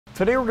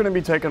Today we're going to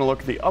be taking a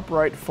look at the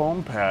upright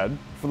foam pad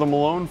for the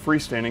Malone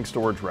freestanding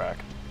storage rack,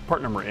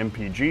 part number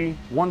MPG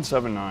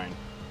 179.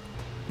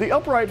 The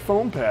upright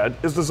foam pad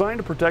is designed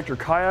to protect your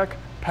kayak,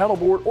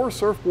 paddleboard, or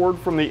surfboard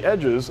from the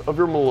edges of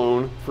your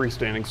Malone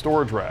freestanding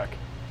storage rack.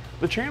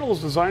 The channel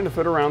is designed to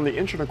fit around the 1¼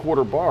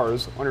 inch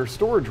bars on your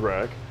storage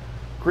rack,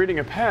 creating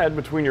a pad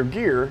between your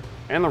gear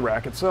and the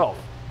rack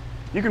itself.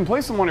 You can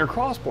place them on your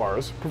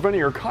crossbars, preventing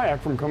your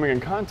kayak from coming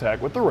in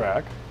contact with the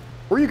rack,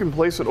 or you can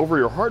place it over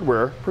your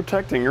hardware,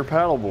 protecting your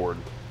paddleboard.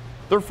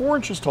 They're 4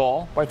 inches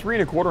tall by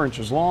 3¼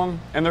 inches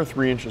long, and they're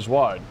 3 inches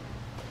wide.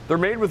 They're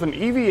made with an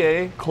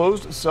EVA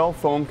closed cell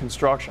foam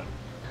construction.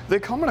 They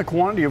come in a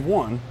quantity of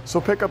 1, so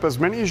pick up as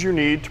many as you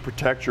need to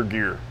protect your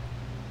gear.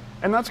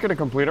 And that's going to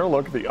complete our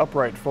look at the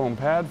upright foam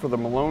pad for the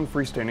Malone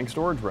freestanding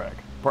storage rack,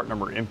 part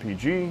number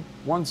MPG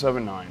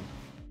 179.